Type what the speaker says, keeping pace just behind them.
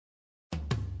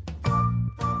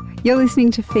You're listening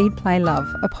to Feed, Play, Love,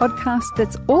 a podcast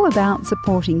that's all about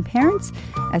supporting parents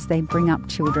as they bring up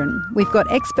children. We've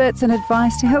got experts and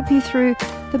advice to help you through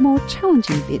the more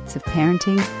challenging bits of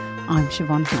parenting. I'm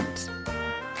Siobhan Hunt.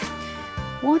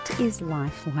 What is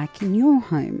life like in your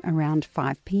home around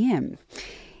 5 p.m?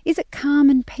 Is it calm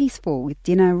and peaceful with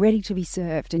dinner ready to be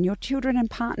served and your children and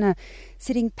partner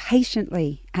sitting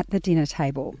patiently at the dinner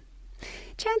table?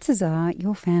 Chances are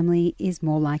your family is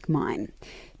more like mine.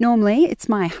 Normally, it's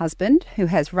my husband who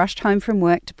has rushed home from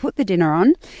work to put the dinner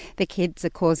on. The kids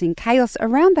are causing chaos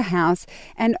around the house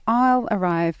and I'll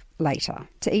arrive later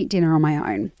to eat dinner on my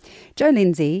own. Jo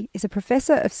Lindsay is a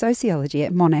professor of sociology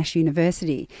at Monash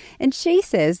University, and she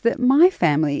says that my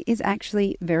family is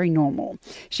actually very normal.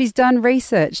 She's done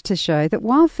research to show that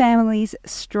while families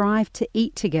strive to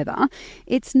eat together,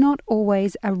 it's not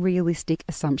always a realistic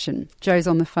assumption. Jo's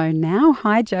on the phone now.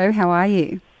 Hi, Jo. How are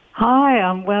you? Hi,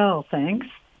 I'm well, thanks.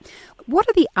 What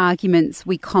are the arguments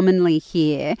we commonly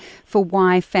hear for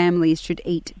why families should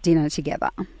eat dinner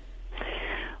together?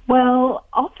 Well,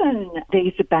 often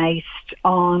these are based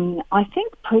on, I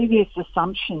think, previous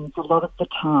assumptions a lot of the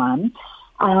time,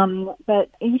 but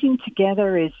eating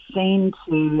together is seen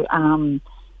to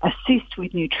assist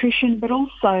with nutrition, but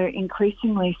also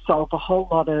increasingly solve a whole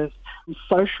lot of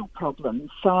social problems.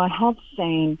 So I have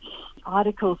seen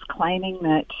articles claiming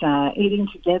that eating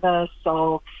together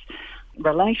solves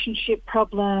relationship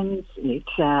problems, it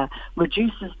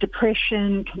reduces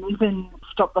depression, can even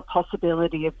stop the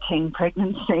possibility of teen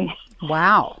pregnancy.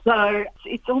 Wow. So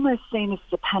it's almost seen as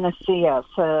the panacea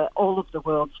for all of the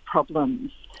world's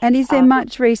problems. And is there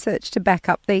much research to back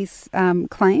up these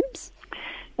claims?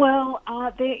 Well,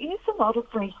 there is a lot of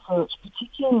research,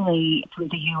 particularly from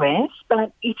the US,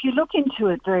 but if you look into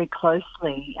it very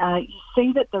closely, you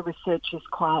see that the research is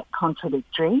quite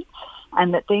contradictory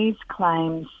and that these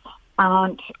claims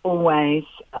aren't always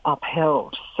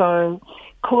upheld. So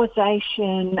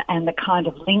causation and the kind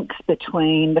of links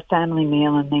between the family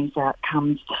meal and these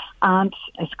outcomes aren't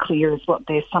as clear as what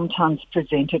they're sometimes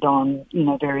presented on,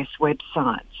 various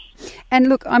websites. And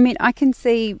look, I mean, I can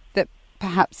see that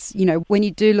perhaps, when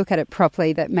you do look at it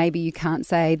properly, that maybe you can't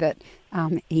say that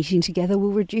eating together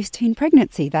will reduce teen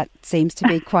pregnancy. That seems to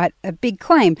be quite a big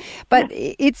claim. But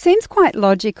it seems quite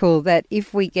logical that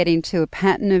if we get into a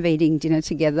pattern of eating dinner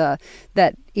together,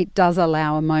 that it does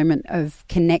allow a moment of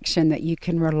connection that you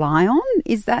can rely on.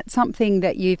 Is that something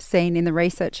that you've seen in the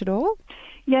research at all?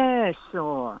 Yeah,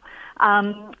 sure.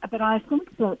 But I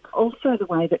think that also the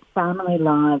way that family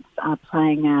lives are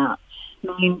playing out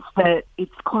means that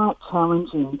it's quite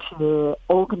challenging to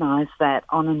organise that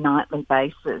on a nightly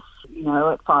basis,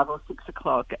 at 5 or 6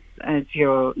 o'clock, as you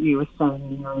were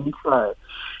saying in your intro.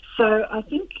 So I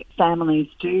think families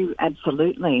do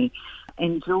absolutely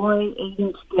enjoy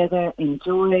eating together,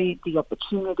 enjoy the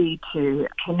opportunity to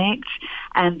connect,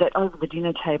 and that over the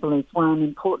dinner table is one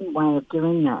important way of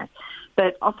doing that.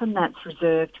 But often that's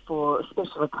reserved for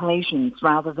special occasions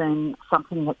rather than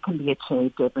something that can be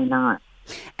achieved every night.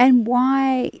 And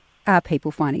why are people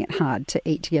finding it hard to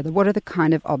eat together? What are the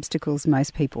kind of obstacles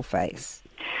most people face?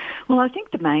 Well, I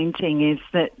think the main thing is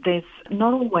that there's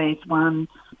not always one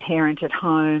parent at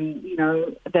home.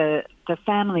 The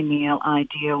family meal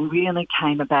ideal really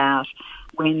came about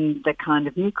when the kind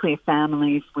of nuclear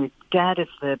families with dad as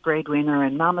the breadwinner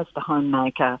and mum as the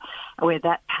homemaker, where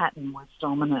that pattern was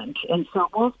dominant. And so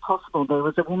it was possible there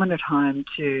was a woman at home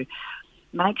to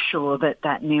make sure that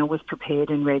that meal was prepared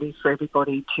and ready for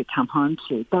everybody to come home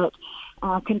to. But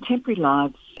our contemporary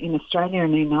lives in Australia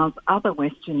and in other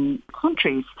Western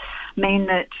countries mean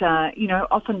that,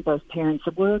 often both parents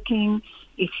are working.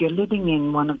 If you're living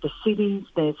in one of the cities,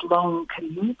 there's long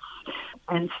commutes.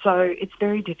 And so it's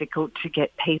very difficult to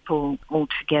get people all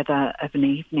together of an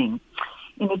evening.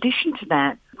 In addition to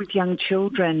that, with young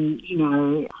children,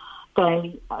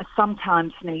 they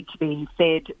sometimes need to be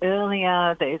fed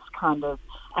earlier. There's kind of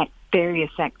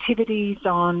various activities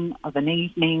on of an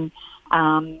evening,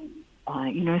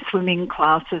 swimming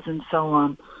classes and so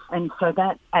on. And so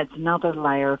that adds another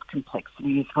layer of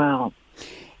complexity as well.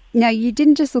 Now, you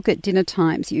didn't just look at dinner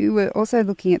times. You were also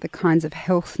looking at the kinds of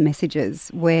health messages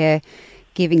we're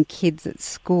giving kids at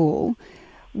school.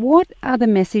 What are the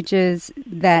messages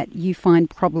that you find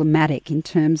problematic in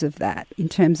terms of that, in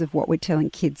terms of what we're telling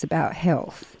kids about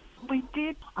health? We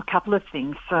did a couple of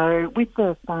things. So with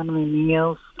the family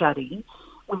meal study,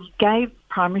 we gave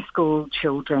primary school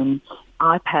children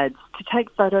iPads to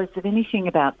take photos of anything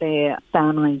about their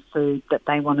family food that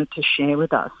they wanted to share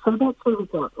with us. So that's where we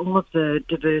got all of the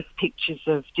diverse pictures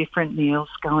of different meals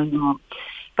going on.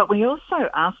 But we also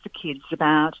asked the kids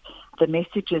about the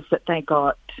messages that they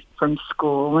got from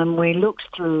school, and we looked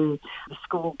through the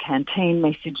school canteen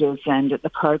messages and at the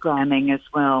programming as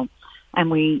well,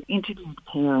 and we interviewed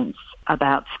parents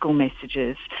about school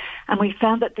messages, and we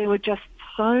found that there were just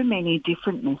so many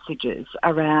different messages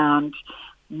around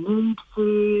mood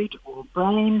food or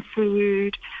brain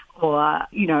food or,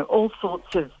 all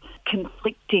sorts of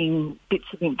conflicting bits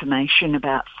of information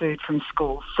about food from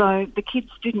school. So the kids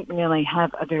didn't really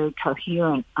have a very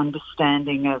coherent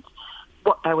understanding of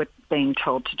what they were being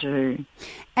told to do.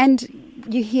 And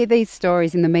you hear these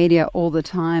stories in the media all the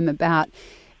time about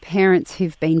parents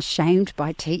who've been shamed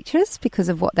by teachers because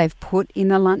of what they've put in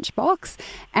the lunchbox.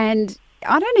 And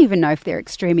I don't even know if they're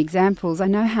extreme examples. I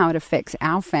know how it affects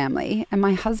our family, and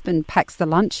my husband packs the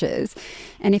lunches,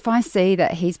 and if I see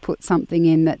that he's put something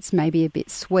in that's maybe a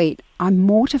bit sweet, I'm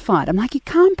mortified. I'm like, you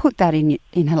can't put that in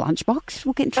a lunchbox.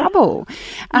 We'll get in trouble.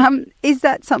 Is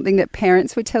that something that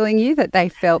parents were telling you, that they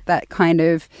felt that kind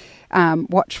of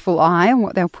watchful eye on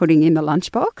what they were putting in the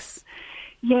lunchbox?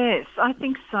 Yes, I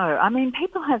think so. I mean,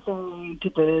 people have very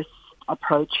diverse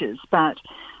approaches, but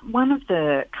one of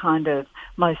the kind of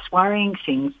most worrying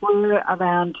things were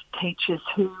around teachers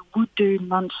who would do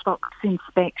lunchbox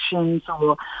inspections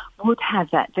or would have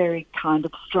that very kind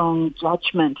of strong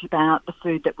judgment about the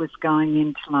food that was going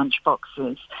into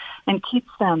lunchboxes. And kids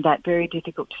found that very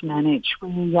difficult to manage.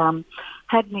 We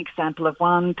had an example of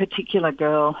one particular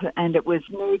girl, and it was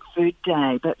Mood Food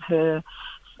Day, but her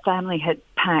family had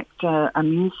packed a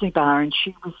muesli bar, and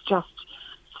she was just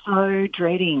so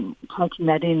dreading taking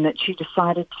that in that she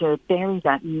decided to bury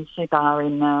that muesli bar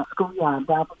in the schoolyard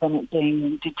rather than it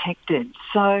being detected.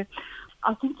 So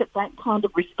I think that kind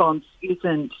of response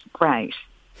isn't great.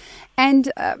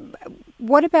 And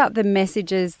what about the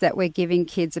messages that we're giving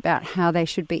kids about how they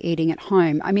should be eating at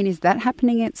home? I mean, is that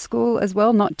happening at school as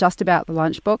well? Not just about the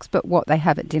lunchbox, but what they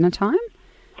have at dinner time?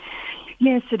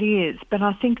 Yes, it is. But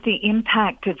I think the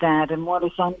impact of that and what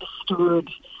is understood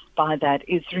by that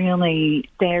is really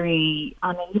very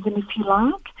uneven, if you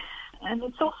like. And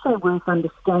it's also worth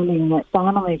understanding that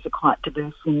families are quite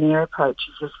diverse in their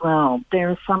approaches as well. There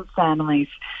are some families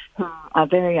who are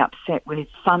very upset with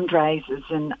fundraisers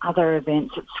and other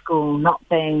events at school not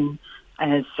being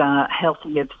as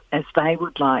healthy as they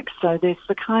would like. So there's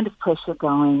the kind of pressure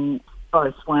going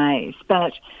both ways.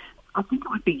 But I think it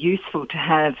would be useful to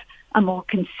have a more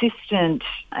consistent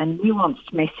and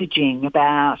nuanced messaging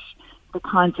about the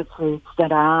kinds of foods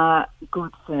that are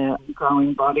good for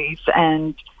growing bodies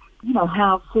and,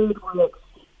 how food works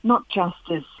not just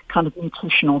as kind of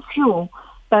nutritional fuel,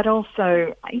 but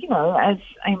also, as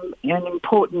an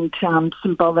important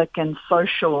symbolic and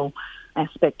social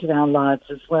aspect of our lives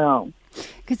as well.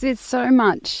 Because there's so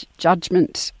much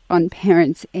judgment on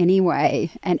parents anyway,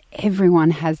 and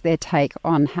everyone has their take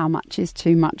on how much is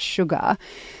too much sugar.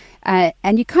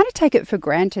 And you kind of take it for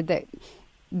granted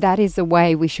that is the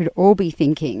way we should all be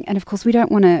thinking. And of course, we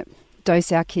don't want to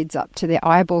dose our kids up to their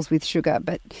eyeballs with sugar,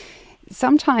 but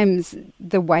sometimes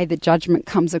the way the judgment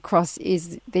comes across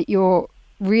is that you're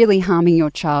really harming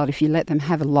your child if you let them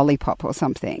have a lollipop or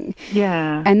something.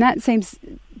 Yeah. And that seems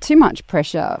too much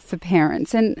pressure for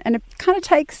parents, and it kind of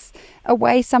takes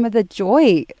away some of the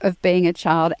joy of being a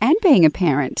child and being a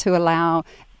parent to allow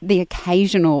the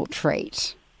occasional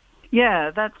treat. Yeah,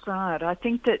 that's right. I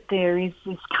think that there is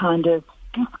this kind of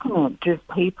disconnect of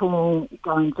people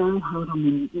going very hard on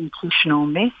the nutritional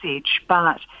message,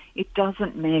 but it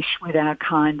doesn't mesh with our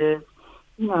kind of,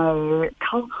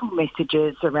 cultural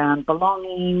messages around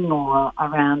belonging or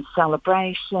around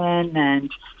celebration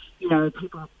and,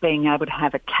 people being able to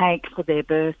have a cake for their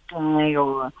birthday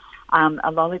or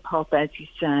a lollipop, as you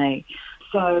say.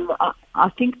 So I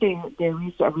think there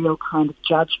is a real kind of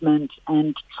judgment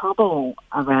and trouble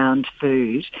around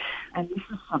food, and this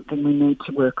is something we need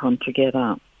to work on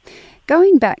together.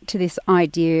 Going back to this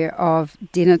idea of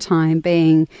dinner time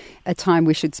being a time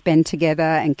we should spend together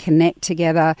and connect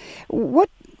together,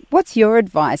 what's your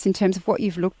advice in terms of what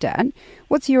you've looked at?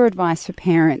 What's your advice for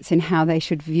parents in how they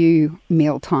should view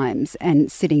meal times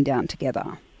and sitting down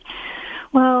together?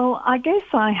 Well, I guess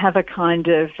I have a kind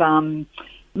of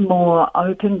more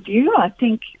open view. I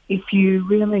think if you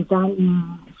really value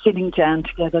sitting down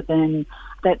together, then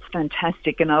that's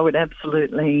fantastic, and I would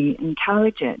absolutely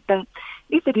encourage it. But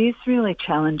if it is really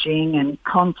challenging and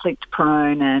conflict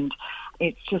prone and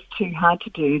it's just too hard to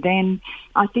do, then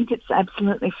I think it's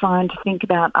absolutely fine to think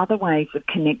about other ways of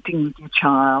connecting with your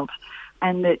child,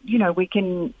 and that, we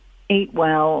can eat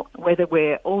well whether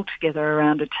we're all together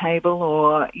around a table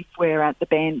or if we're at the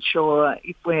bench or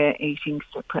if we're eating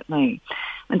separately.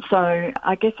 And so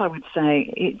I guess I would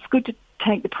say it's good to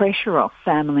take the pressure off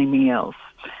family meals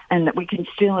and that we can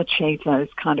still achieve those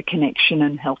kind of connection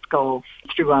and health goals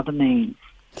through other means.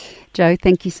 Jo,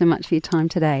 thank you so much for your time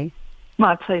today.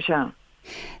 My pleasure.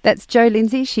 That's Jo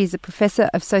Lindsay. She's a Professor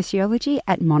of Sociology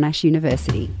at Monash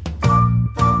University.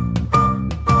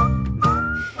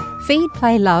 Feed,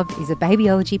 Play, Love is a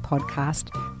babyology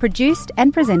podcast produced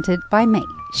and presented by me,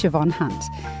 Siobhan Hunt.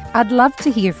 I'd love to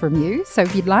hear from you, so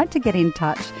if you'd like to get in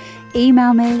touch,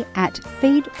 email me at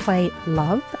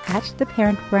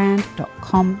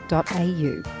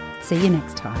feedplaylove@theparentbrand.com.au. See you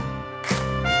next time.